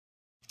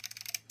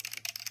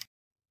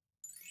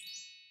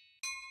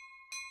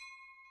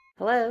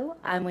Hello,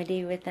 I'm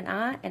Wendy with an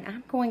I, and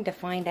I'm going to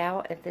find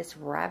out if this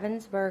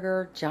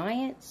Ravensburger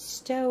giant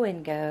stow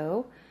and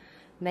go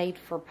made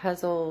for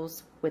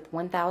puzzles with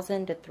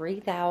 1,000 to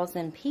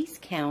 3,000 piece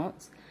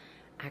counts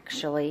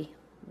actually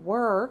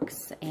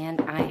works. And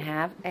I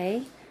have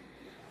a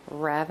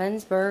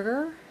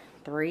Ravensburger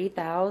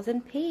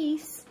 3,000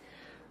 piece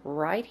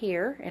right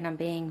here, and I'm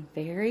being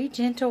very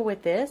gentle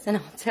with this, and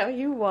I'll tell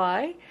you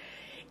why.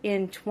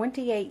 In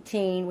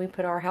 2018, we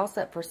put our house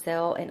up for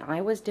sale, and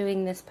I was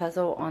doing this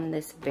puzzle on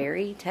this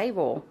very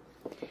table,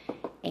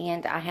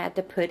 and I had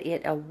to put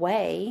it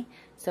away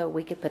so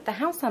we could put the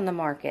house on the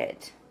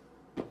market.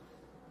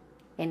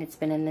 And it's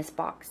been in this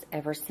box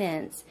ever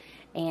since,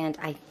 and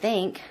I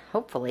think,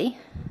 hopefully,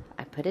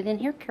 I put it in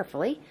here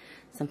carefully,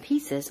 some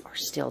pieces are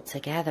still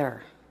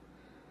together.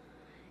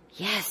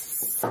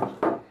 Yes!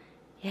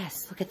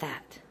 Yes, look at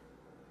that.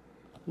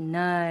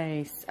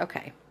 Nice.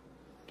 Okay.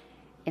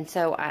 And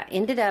so I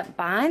ended up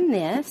buying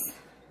this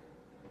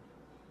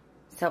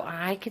so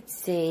I could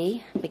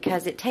see,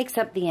 because it takes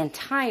up the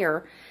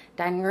entire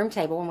dining room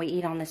table, and we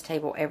eat on this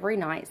table every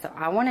night. So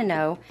I want to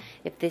know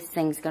if this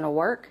thing's going to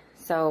work.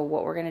 So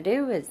what we're going to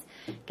do is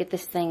get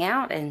this thing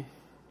out and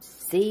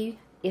see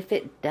if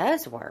it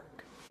does work.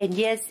 And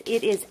yes,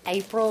 it is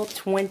April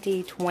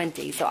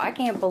 2020. So I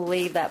can't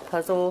believe that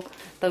puzzle,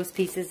 those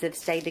pieces have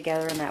stayed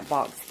together in that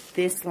box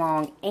this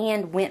long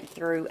and went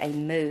through a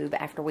move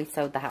after we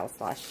sold the house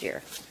last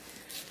year.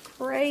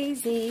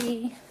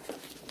 Crazy.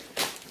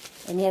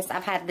 And yes,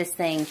 I've had this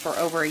thing for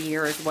over a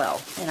year as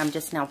well, and I'm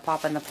just now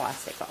popping the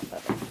plastic off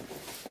of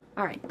it.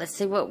 All right, let's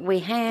see what we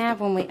have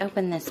when we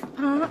open this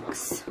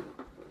box.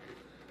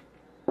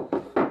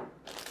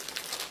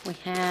 We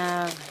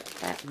have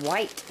that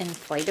white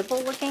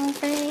inflatable looking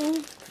thing,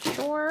 for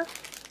sure.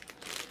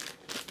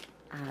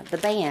 The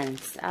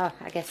bands, I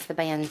guess the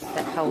bands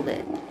that hold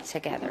it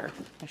together.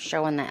 They're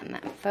showing that in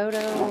that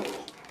photo.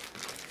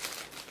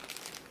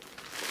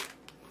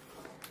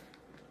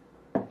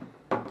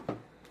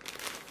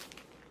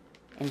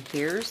 And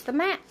here's the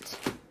mat.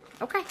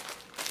 Okay.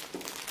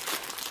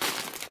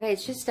 Okay,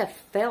 it's just a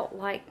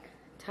felt-like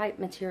type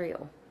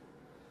material.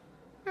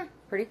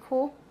 Pretty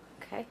cool.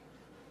 Okay.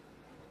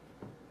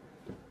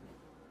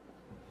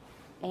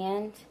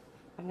 And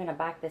I'm going to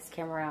back this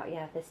camera out.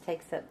 Yeah, this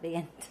takes up the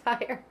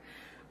entire...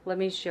 Let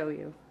me show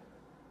you.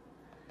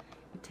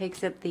 It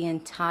takes up the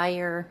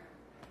entire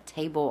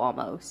table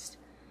almost.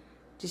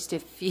 Just a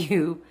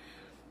few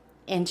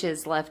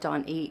inches left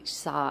on each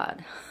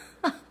side.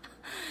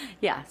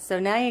 Yeah, so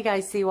now you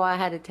guys see why I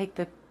had to take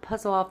the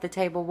puzzle off the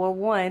table. Well,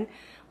 one,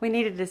 we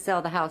needed to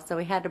sell the house, so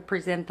we had to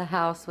present the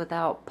house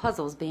without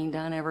puzzles being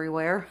done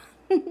everywhere.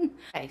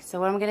 Okay, so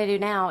what I'm going to do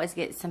now is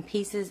get some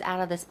pieces out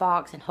of this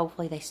box, and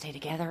hopefully they stay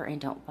together and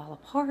don't fall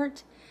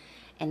apart.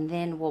 And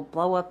then we'll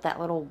blow up that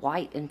little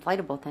white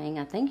inflatable thing.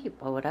 I think you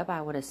blow it up.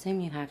 I would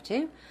assume you have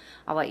to.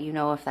 I'll let you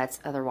know if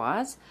that's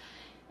otherwise.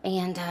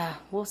 And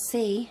we'll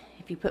see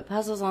if you put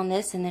puzzles on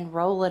this and then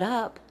roll it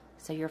up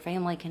so your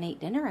family can eat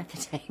dinner at the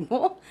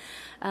table,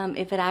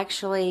 if it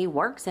actually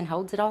works and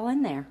holds it all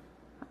in there.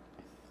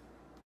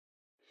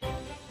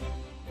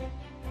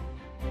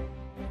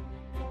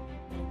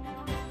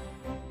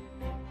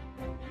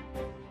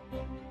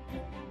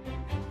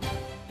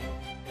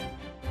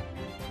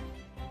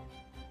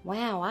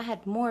 Wow, I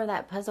had more of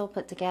that puzzle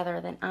put together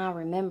than I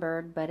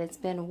remembered, but it's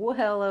been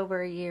well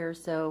over a year,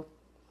 so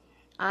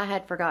I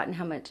had forgotten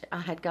how much I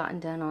had gotten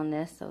done on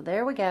this. So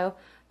there we go.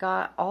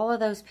 Got all of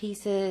those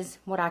pieces,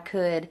 what I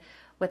could,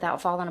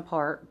 without falling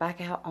apart, back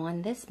out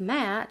on this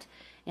mat.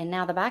 And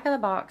now the back of the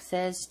box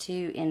says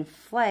to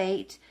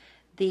inflate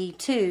the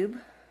tube,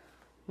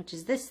 which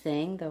is this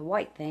thing, the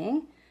white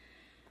thing.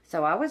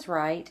 So I was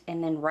right.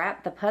 And then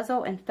wrap the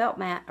puzzle and felt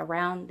mat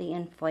around the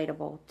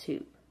inflatable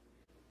tube.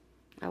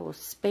 I will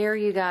spare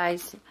you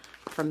guys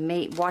from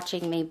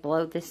watching me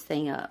blow this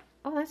thing up.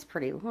 Oh, that's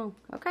pretty long.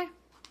 Okay,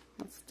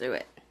 let's do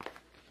it.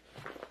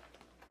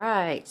 All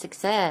right,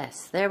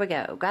 success. There we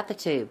go. Got the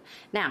tube.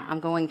 Now, I'm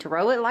going to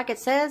roll it like it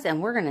says,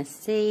 and we're going to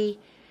see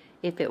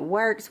if it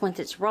works once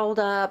it's rolled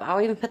up.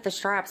 I'll even put the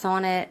straps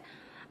on it.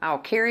 I'll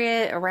carry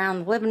it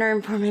around the living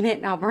room for a minute,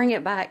 and I'll bring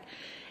it back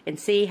and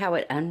see how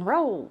it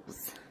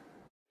unrolls.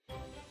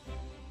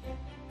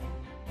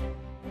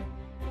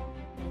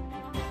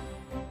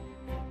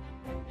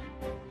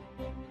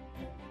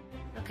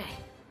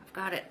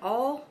 Got it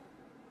all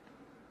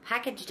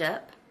packaged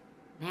up.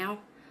 Now,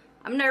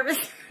 I'm nervous.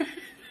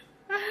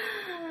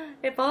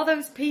 If all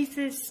those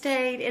pieces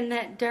stayed in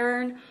that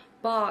darn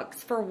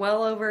box for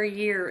well over a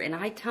year and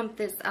I dump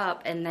this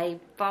up and they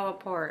fall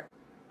apart.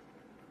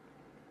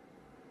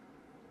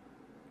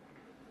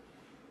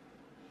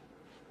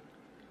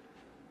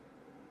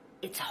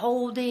 It's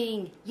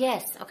holding.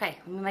 Yes. Okay,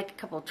 I'm gonna make a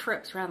couple of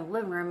trips around the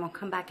living room. I'll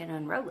come back and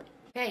unroll it.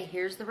 Okay,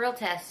 here's the real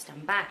test.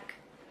 I'm back.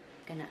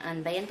 Gonna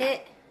unband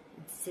it.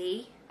 And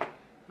see,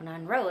 when I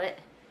unroll it,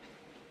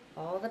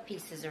 all the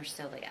pieces are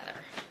still together.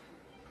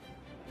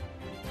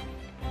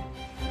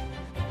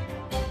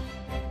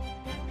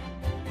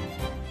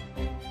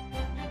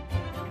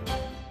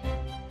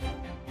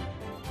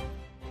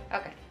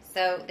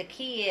 So the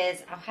key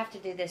is I'll have to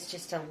do this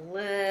just a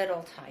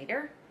little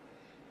tighter,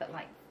 but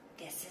like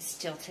this is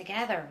still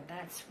together.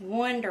 That's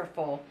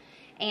wonderful.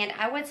 And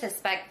I would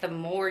suspect the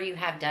more you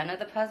have done of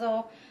the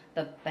puzzle,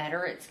 the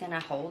better it's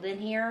gonna hold in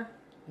here.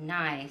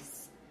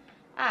 Nice.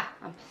 Ah,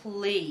 I'm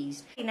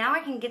pleased. Now I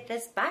can get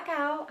this back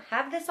out,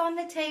 have this on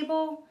the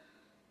table,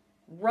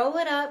 roll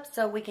it up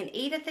so we can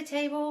eat at the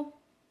table.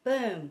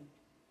 Boom.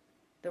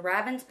 The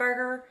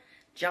Ravensburger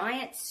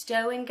Giant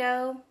Stow and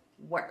Go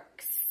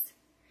works.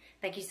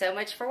 Thank you so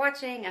much for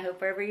watching. I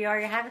hope wherever you are,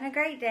 you're having a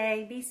great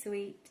day. Be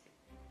sweet.